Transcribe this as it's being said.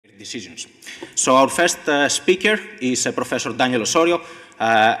decisions. So our first speaker is Professor Daniel Osorio,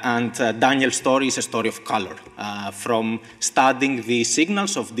 and Daniel's story is a story of color, from studying the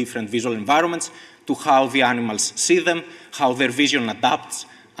signals of different visual environments to how the animals see them, how their vision adapts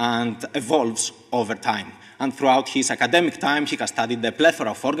and evolves over time. And throughout his academic time, he has studied a plethora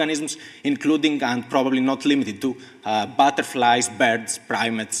of organisms, including and probably not limited to butterflies, birds,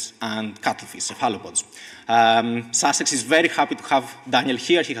 primates, and cuttlefish, cephalopods. Sussex is very happy to have Daniel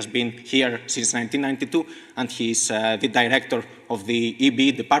here. He has been here since 1992, and he's the director of the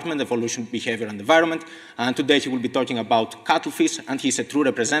EB Department, Evolution, Behavior, and Environment. And today he will be talking about cuttlefish, and he's a true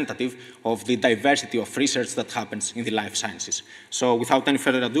representative of the diversity of research that happens in the life sciences. So without any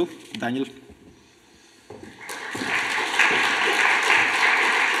further ado, Daniel.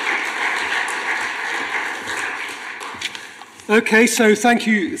 Okay, so thank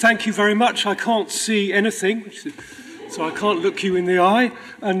you very much. I can't see anything, so I can't look you in the eye.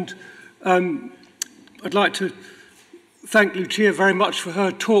 And I'd like to thank Lucia very much for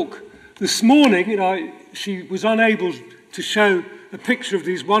her talk this morning. She was unable to show a picture of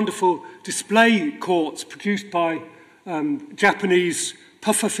these wonderful display courts produced by Japanese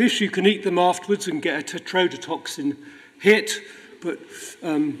pufferfish. You can eat them afterwards and get a tetrodotoxin hit, but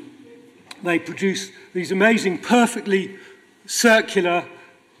they produce these amazing, perfectly circular,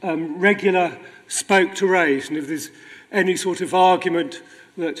 regular spoked arrays. And if there's any sort of argument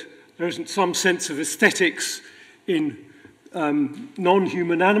that there isn't some sense of aesthetics in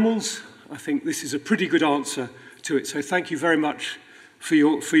non-human animals, I think this is a pretty good answer to it. So thank you very much for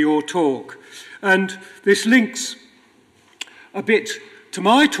your talk. And this links a bit to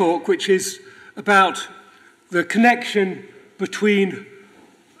my talk, which is about the connection between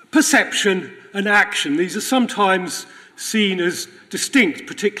perception and action. These are sometimes seen as distinct,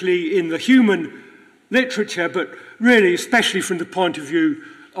 particularly in the human literature, but really, especially from the point of view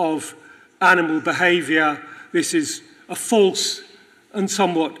of animal behavior, this is a false and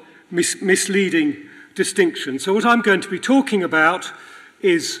somewhat misleading distinction. So what I'm going to be talking about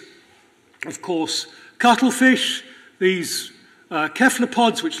is, of course, cuttlefish, these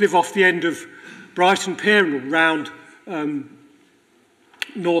cephalopods which live off the end of Brighton Pier and around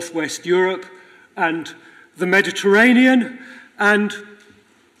northwest Europe and the Mediterranean. And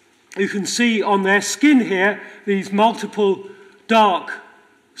you can see on their skin here these multiple dark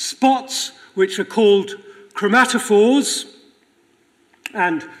spots which are called chromatophores,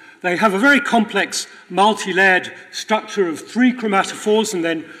 and they have a very complex multi-layered structure of 3 chromatophores and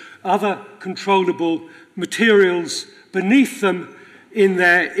then other controllable materials beneath them in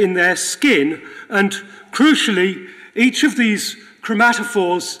their skin. And crucially, each of these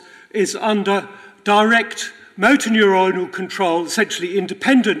chromatophores is under direct motor neuronal control, essentially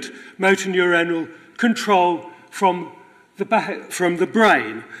independent motor neuronal control from the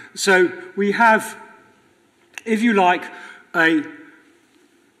brain. So we have, if you like, a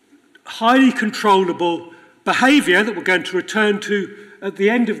highly controllable behavior that we're going to return to at the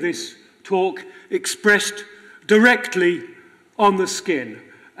end of this talk, expressed directly on the skin.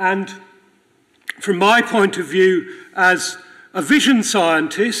 And from my point of view as a vision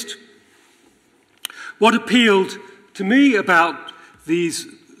scientist, what appealed to me about these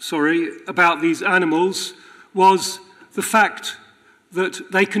animals was the fact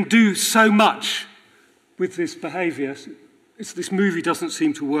that they can do so much with this behavior. This movie doesn't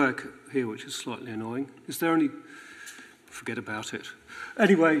seem to work here, which is slightly annoying. Is there any? Forget about it.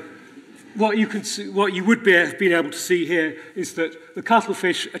 Anyway, what you would have been able to see here is that the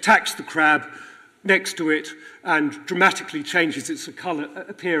cuttlefish attacks the crab next to it and dramatically changes its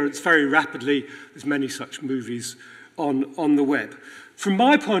appearance very rapidly. There's many such movies on the web. From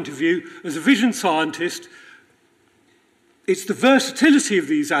my point of view, as a vision scientist, it's the versatility of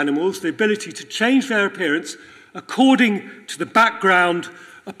these animals, the ability to change their appearance according to the background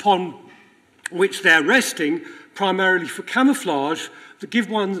upon which they're resting, primarily for camouflage, that give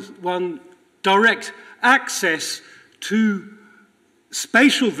one direct access to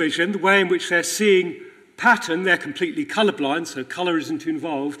spatial vision, the way in which they're seeing pattern. They're completely colorblind, so color isn't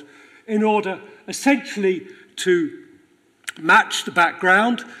involved, in order essentially to match the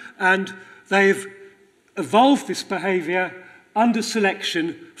background, and they've evolved this behavior under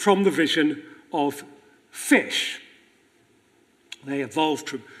selection from the vision of fish. They evolved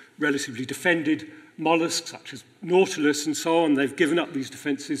from relatively defended mollusks, such as nautilus and so on. They've given up these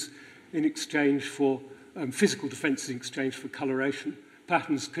defenses in exchange for physical defenses in exchange for coloration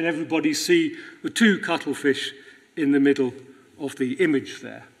patterns. Can everybody see the 2 cuttlefish in the middle of the image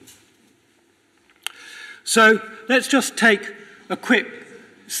there? So let's just take a quick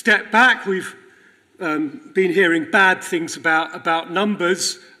step back. We've been hearing bad things about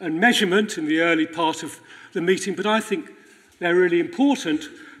numbers and measurement in the early part of the meeting, but I think they're really important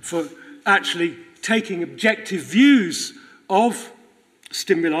for actually taking objective views of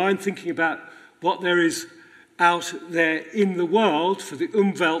stimuli and thinking about what there is out there in the world for the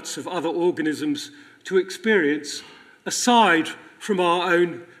umwelts of other organisms to experience, aside from our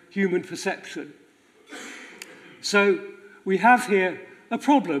own human perception. So we have here a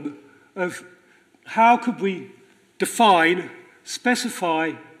problem of how could we define,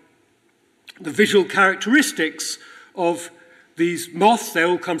 specify the visual characteristics of these moths. They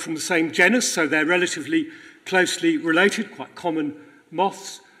all come from the same genus, so they're relatively closely related, quite common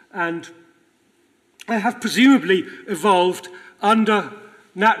moths, and they have presumably evolved under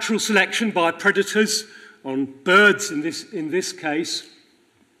natural selection by predators on birds in this case.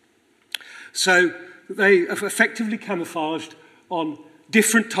 So they have effectively camouflaged on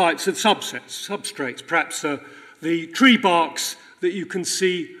different types of substrates, perhaps the tree barks that you can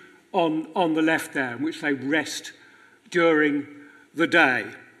see on the left there, in which they rest during the day.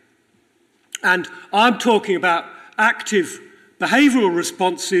 And I'm talking about active behavioural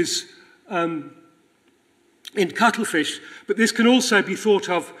responses in cuttlefish, but this can also be thought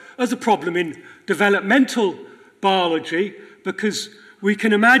of as a problem in developmental biology, because we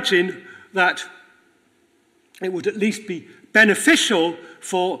can imagine that it would at least be beneficial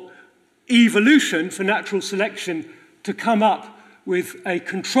for evolution, for natural selection, to come up with a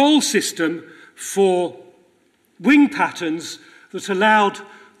control system for wing patterns that allowed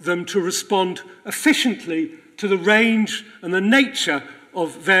them to respond efficiently to the range and the nature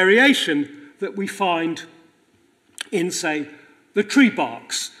of variation that we find in, say, the tree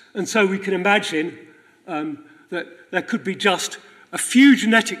barks. And so we can imagine that there could be just a few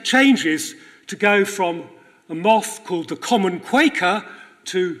genetic changes to go from a moth called the common quaker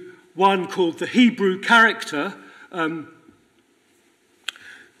to one called the Hebrew character,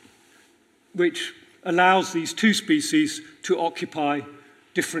 which allows these two species to occupy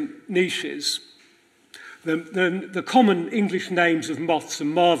different niches. The common English names of moths are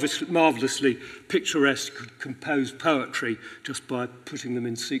marvellously picturesque, could compose poetry just by putting them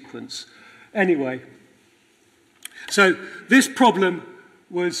in sequence. Anyway, so this problem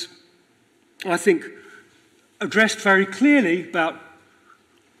was, I think, addressed very clearly about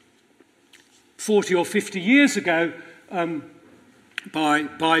 40 or 50 years ago by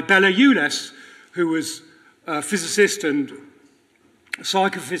Bela Ules, who was a physicist and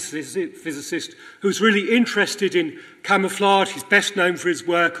psychophysicist who was really interested in camouflage. He's best known for his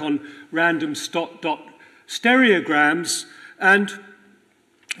work on random dot stereograms. And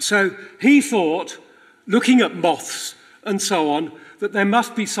so he thought, looking at moths and so on, that there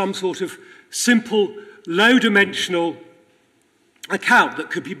must be some sort of simple, low-dimensional account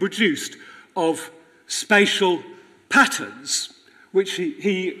that could be produced of spatial patterns, which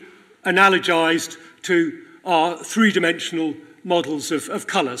he analogized to our three-dimensional models of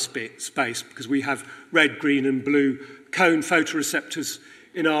colour space, because we have red, green and blue cone photoreceptors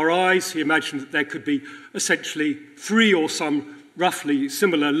in our eyes. He imagined that there could be essentially three or some roughly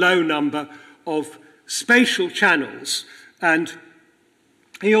similar low number of spatial channels. And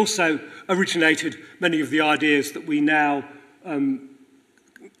he also originated many of the ideas that we now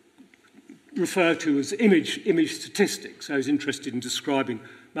refer to as image statistics. So I was interested in describing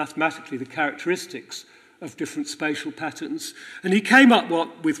mathematically the characteristics of different spatial patterns. And he came up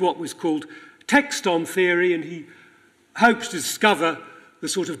with what was called texton theory, and he hoped to discover the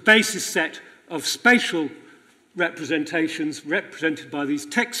sort of basis set of spatial representations represented by these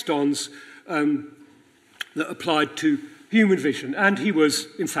textons that applied to human vision. And he was,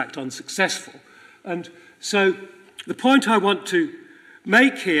 in fact, unsuccessful. And so the point I want to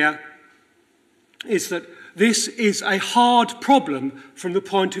make here is that this is a hard problem from the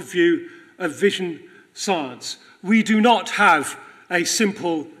point of view of vision science. We do not have a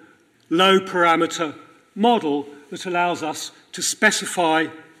simple low-parameter model that allows us to specify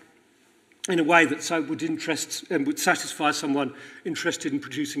in a way that would satisfy someone interested in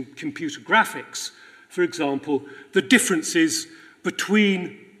producing computer graphics, for example, the differences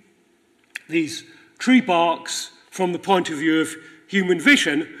between these tree barks from the point of view of human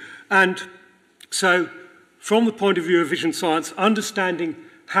vision. And so, from the point of view of vision science, understanding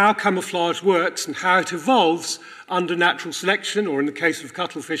how camouflage works and how it evolves under natural selection, or in the case of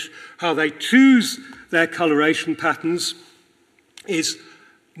cuttlefish, how they choose their coloration patterns, is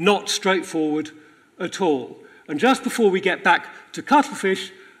not straightforward at all. And just before we get back to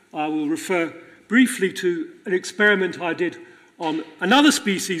cuttlefish, I will refer briefly to an experiment I did on another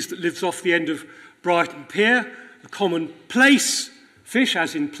species that lives off the end of Brighton Pier, the common plaice fish,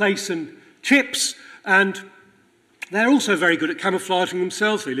 as in plaice and chips. And they're also very good at camouflaging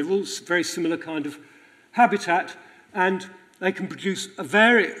themselves. They live all very similar kind of habitat, and they can produce a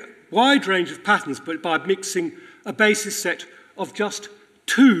very wide range of patterns, but by mixing a basis set of just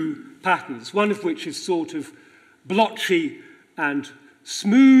 2 patterns, one of which is sort of blotchy and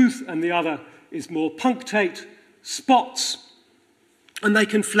smooth, and the other is more punctate spots. And they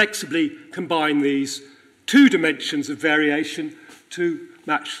can flexibly combine these 2 dimensions of variation to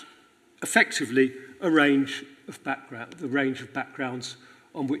match effectively a range of background, the range of backgrounds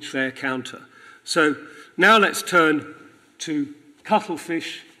on which they encounter. So now let's turn to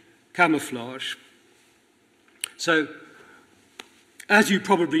cuttlefish camouflage. So, as you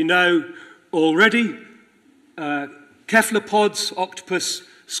probably know already, cephalopods, octopus,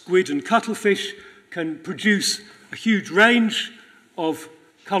 squid and cuttlefish can produce a huge range of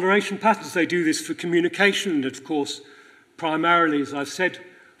coloration patterns. They do this for communication and, of course, primarily, as I've said,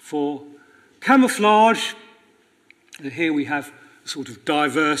 for camouflage. And here we have sort of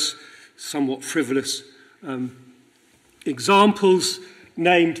diverse, somewhat frivolous examples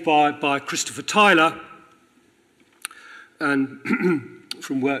named by Christopher Tyler, and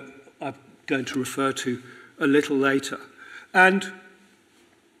from work I'm going to refer to a little later. And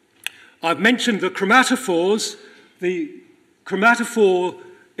I've mentioned the chromatophores. The chromatophore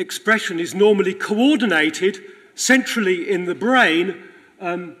expression is normally coordinated centrally in the brain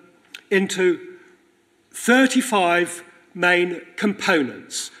into 35 main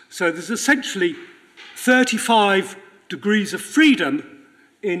components. So there's essentially 35 degrees of freedom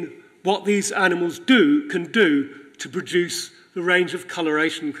in what these animals can do to produce the range of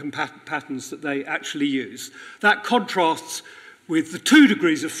coloration patterns that they actually use. That contrasts with the 2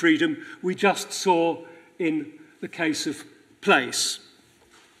 degrees of freedom we just saw in the case of place.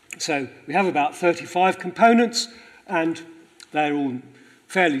 So we have about 35 components, and they're all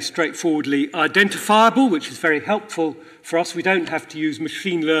fairly straightforwardly identifiable, which is very helpful for us. We don't have to use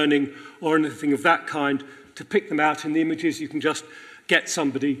machine learning or anything of that kind to pick them out in the images. You can just get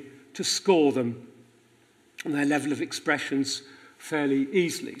somebody to score them and their level of expressions fairly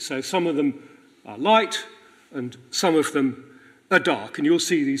easily. So some of them are light and some of them are dark, and you'll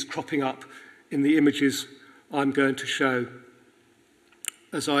see these cropping up in the images I'm going to show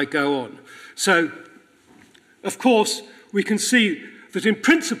as I go on. So, of course, we can see that in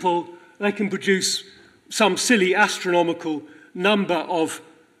principle they can produce some silly astronomical number of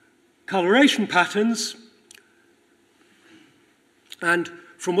coloration patterns, and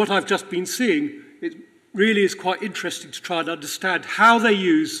from what I've just been seeing, it really is quite interesting to try and understand how they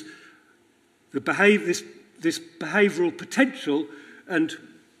use the this behavioural potential and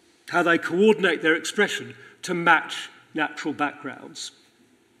how they coordinate their expression to match natural backgrounds.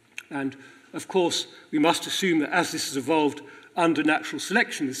 And of course, we must assume that as this has evolved under natural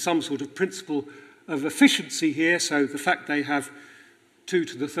selection, there's some sort of principle of efficiency here. So the fact they have 2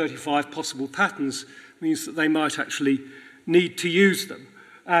 to the 35 possible patterns means that they might actually need to use them.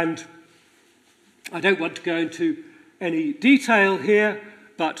 And I don't want to go into any detail here,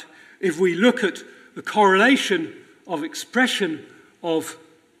 but if we look at the correlation of expression of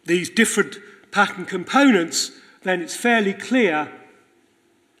these different pattern components, then it's fairly clear.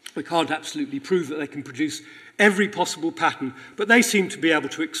 We can't absolutely prove that they can produce every possible pattern, but they seem to be able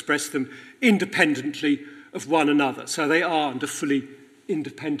to express them independently of one another. So they are under fully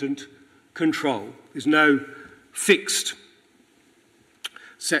independent control. There's no fixed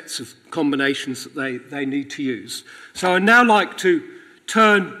sets of combinations that they need to use. So I'd now like to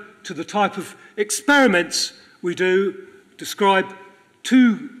turn to the type of experiments we do, describe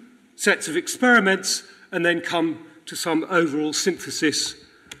 2 sets of experiments, and then come to some overall synthesis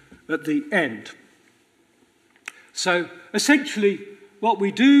at the end. So essentially what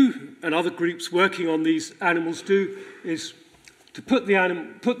we do, and other groups working on these animals do, is to put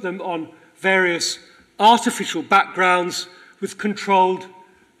them on various artificial backgrounds with controlled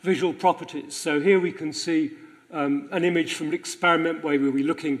visual properties. So here we can see an image from an experiment where we'll be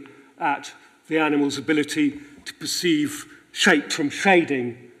looking at the animal's ability to perceive shape from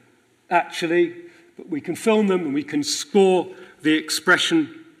shading, actually. But we can film them and we can score the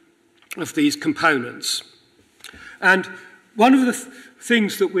expression of these components. And one of the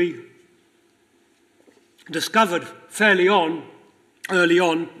things that we discovered early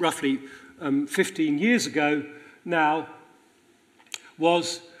on, roughly 15 years ago now,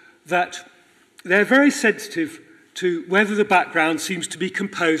 was that they're very sensitive to whether the background seems to be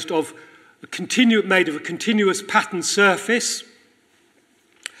composed of made of a continuous pattern surface,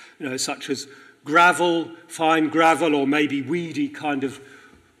 such as gravel, fine gravel, or maybe weedy kind of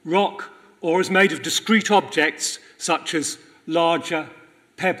rock, or is made of discrete objects such as larger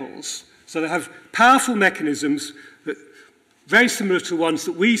pebbles. So they have powerful mechanisms that very similar to ones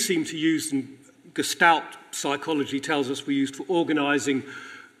that we seem to use in Gestalt psychology tells us we use for organizing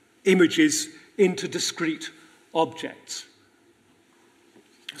images into discrete objects.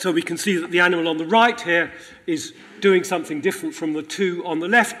 So we can see that the animal on the right here is doing something different from the two on the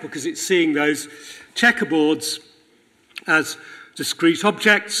left because it's seeing those checkerboards as discrete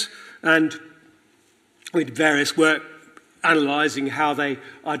objects, and we did various work analysing how they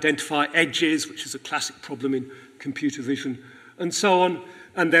identify edges, which is a classic problem in computer vision, and so on.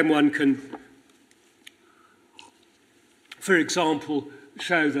 And then one can, for example,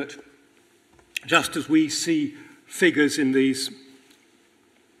 show that just as we see figures in these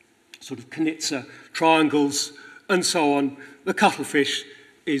sort of Knitzer triangles and so on, the cuttlefish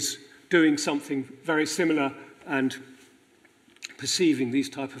is doing something very similar and perceiving these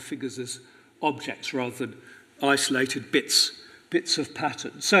type of figures as objects rather than isolated bits of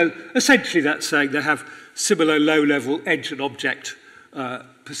pattern. So essentially that's saying they have similar low-level edge and object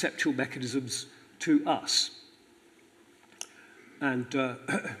perceptual mechanisms to us. And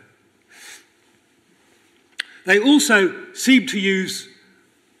they also seem to use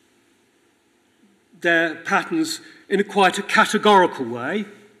their patterns in quite a categorical way.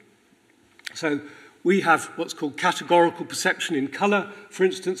 So we have what's called categorical perception in colour. For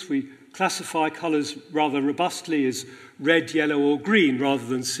instance, we classify colours rather robustly as red, yellow or green rather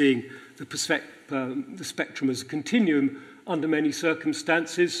than seeing the spectrum as a continuum under many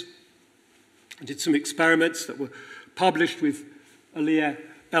circumstances. I did some experiments that were published with Aliyah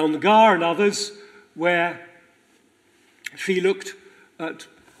El-Nagar and others where she looked at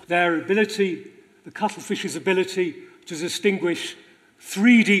their ability, the cuttlefish's ability to distinguish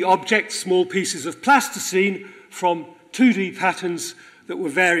 3D objects, small pieces of plasticine, from 2D patterns that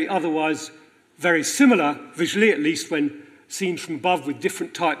were otherwise very similar, visually at least when seen from above with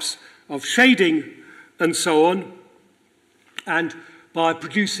different types of shading and so on. And by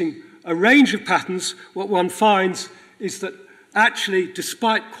producing a range of patterns, what one finds is that actually,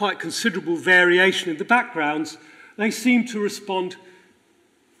 despite quite considerable variation in the backgrounds, they seem to respond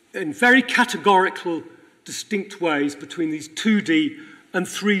in very categorical, distinct ways between these 2D and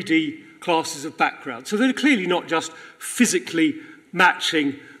 3D classes of background. So they're clearly not just physically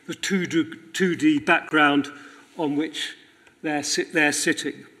matching the 2D background on which they're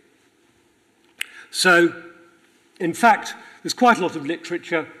sitting. So, in fact, there's quite a lot of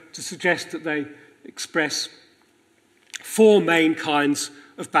literature to suggest that they express four main kinds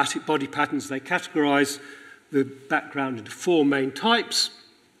of body patterns. They categorize the background into four main types,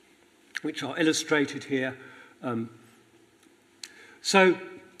 which are illustrated here. So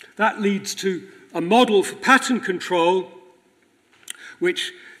that leads to a model for pattern control,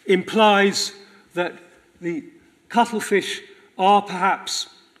 which implies that the cuttlefish are perhaps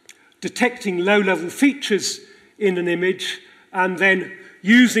detecting low-level features in an image and then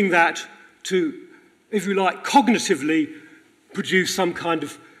using that to, if you like, cognitively produce some kind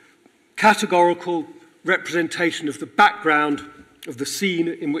of categorical representation of the background of the scene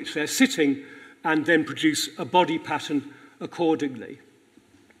in which they're sitting and then produce a body pattern accordingly.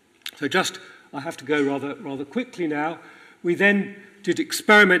 So I have to go rather quickly now. We then did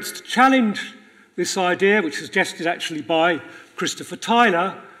experiments to challenge this idea, which was suggested actually by Christopher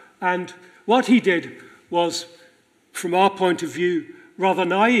Tyler, and what he did was, from our point of view, rather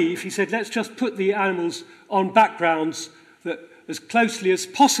naive. He said, let's just put the animals on backgrounds that, as closely as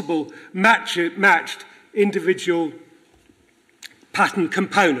possible, matched individual pattern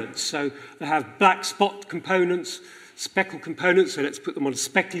components. So they have black spot components, speckle components, so let's put them on a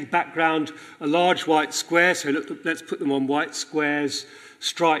speckly background, a large white square, so let's put them on white squares,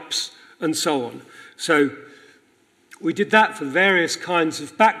 stripes, and so on. So we did that for various kinds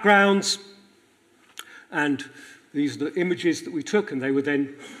of backgrounds, and these are the images that we took, and they were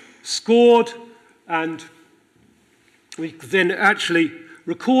then scored, and we then actually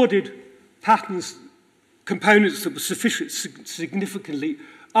recorded patterns, components that were significantly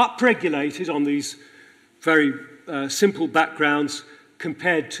upregulated on these very simple backgrounds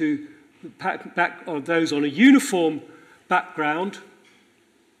compared to those on a uniform background.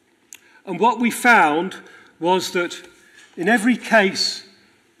 And what we found was that in every case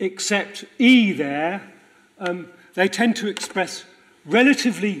except E there, they tend to express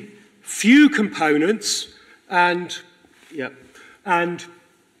relatively few components and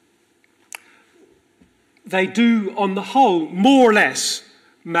they do, on the whole, more or less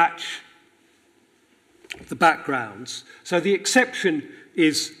match the backgrounds. So the exception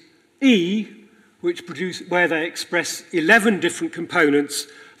is E, where they express 11 different components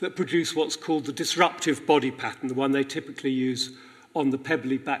that produce what's called the disruptive body pattern, the one they typically use on the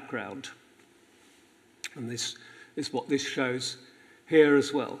pebbly background. And this is what this shows here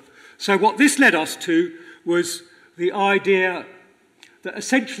as well. So what this led us to was the idea that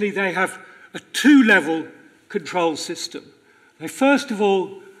essentially they have a two-level control system. They first of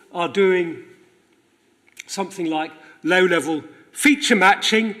all are doing something like low-level feature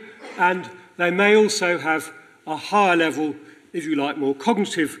matching, and they may also have a higher level, if you like, more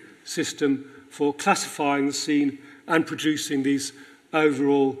cognitive system for classifying the scene and producing these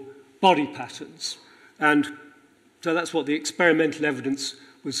overall body patterns. And so that's what the experimental evidence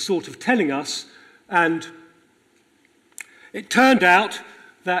was sort of telling us. And it turned out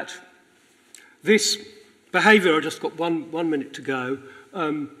that this behaviour, I've just got one minute to go,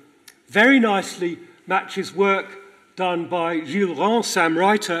 very nicely matches work done by Gilles Rand, Sam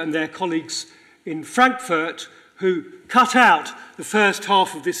Reiter, and their colleagues in Frankfurt, who cut out the first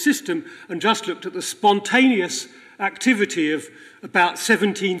half of this system and just looked at the spontaneous activity of about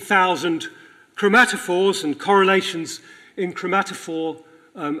 17,000 chromatophores and correlations in chromatophore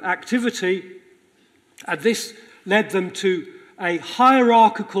activity. And this led them to a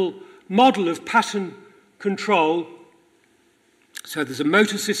hierarchical model of pattern control. So there's a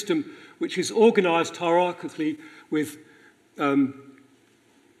motor system which is organised hierarchically with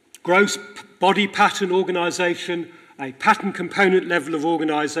gross body pattern organisation, a pattern component level of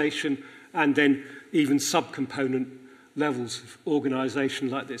organisation, and then even subcomponent levels of organisation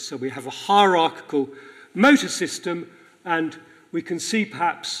like this. So we have a hierarchical motor system, and we can see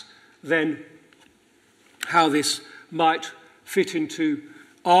perhaps then how this might fit into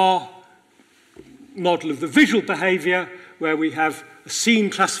our model of the visual behaviour, where we have a scene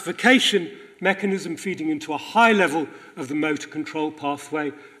classification mechanism feeding into a high level of the motor control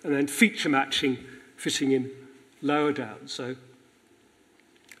pathway, and then feature matching fitting in lower down. So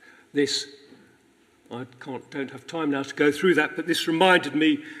this, I don't have time now to go through that, but this reminded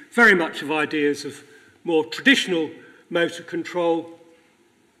me very much of ideas of more traditional motor control,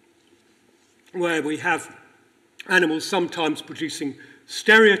 where we have animals sometimes producing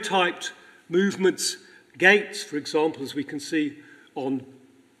stereotyped movements, gaits, for example, as we can see on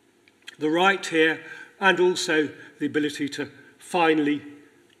the right here, and also the ability to finely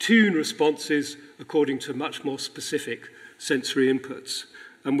tune responses according to much more specific sensory inputs.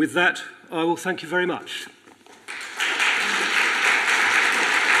 And with that, I will thank you very much.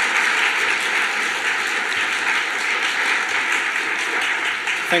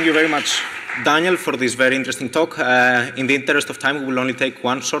 Thank you very much, Daniel, for this very interesting talk. In the interest of time, we will only take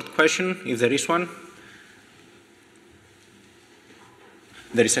one short question, if there is one.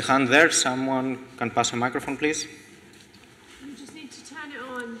 There is a hand there. Someone can pass a microphone, please. You just need to turn it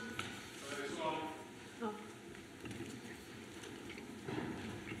on. Oh.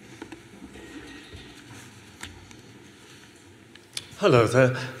 Hello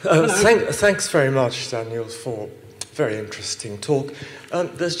there. Hello. Thanks very much, Daniel, for a very interesting talk.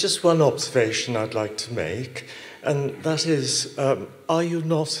 There's just one observation I'd like to make, and that is, are you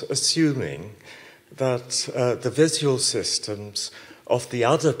not assuming that the visual systems of the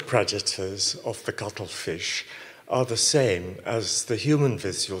other predators of the cuttlefish are the same as the human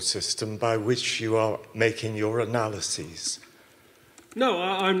visual system by which you are making your analyses? No,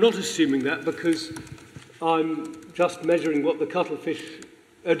 I'm not assuming that, because I'm just measuring what the cuttlefish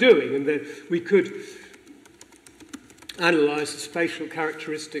are doing, and then we could analyse the spatial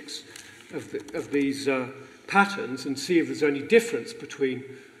characteristics of these patterns and see if there's any difference between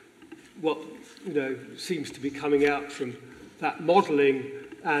what seems to be coming out from that modelling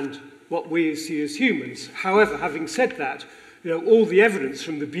and what we see as humans. However, having said that, all the evidence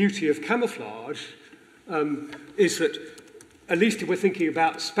from the beauty of camouflage is that, at least if we're thinking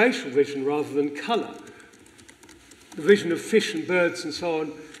about spatial vision rather than colour, the vision of fish and birds and so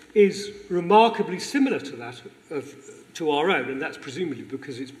on is remarkably similar to that to our own, and that's presumably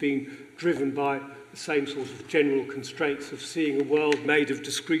because it's being driven by the same sort of general constraints of seeing a world made of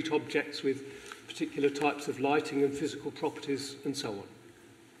discrete objects with particular types of lighting and physical properties and so on.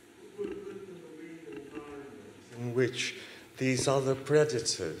 In which these other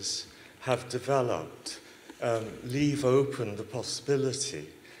predators have developed leave open the possibility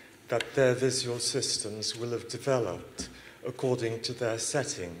that their visual systems will have developed according to their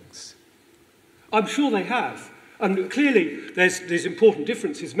settings. I'm sure they have. And clearly, there's important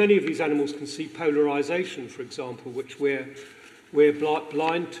differences. Many of these animals can see polarization, for example, which we're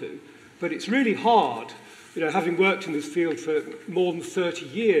blind to. But it's really hard, having worked in this field for more than 30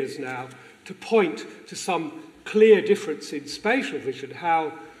 years now, to point to some clear difference in spatial vision,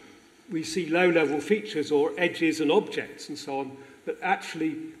 how we see low-level features or edges and objects and so on, that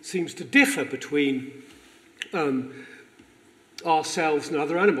actually seems to differ between ourselves and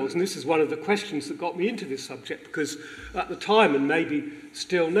other animals. And this is one of the questions that got me into this subject, because at the time, and maybe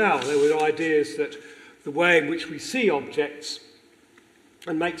still now, there were ideas that the way in which we see objects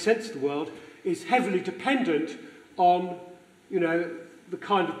and make sense of the world is heavily dependent on, you know, the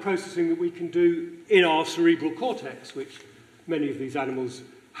kind of processing that we can do in our cerebral cortex, which many of these animals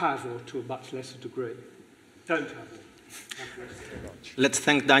have, or to a much lesser degree don't have. Let's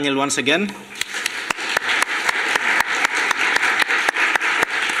thank Daniel once again.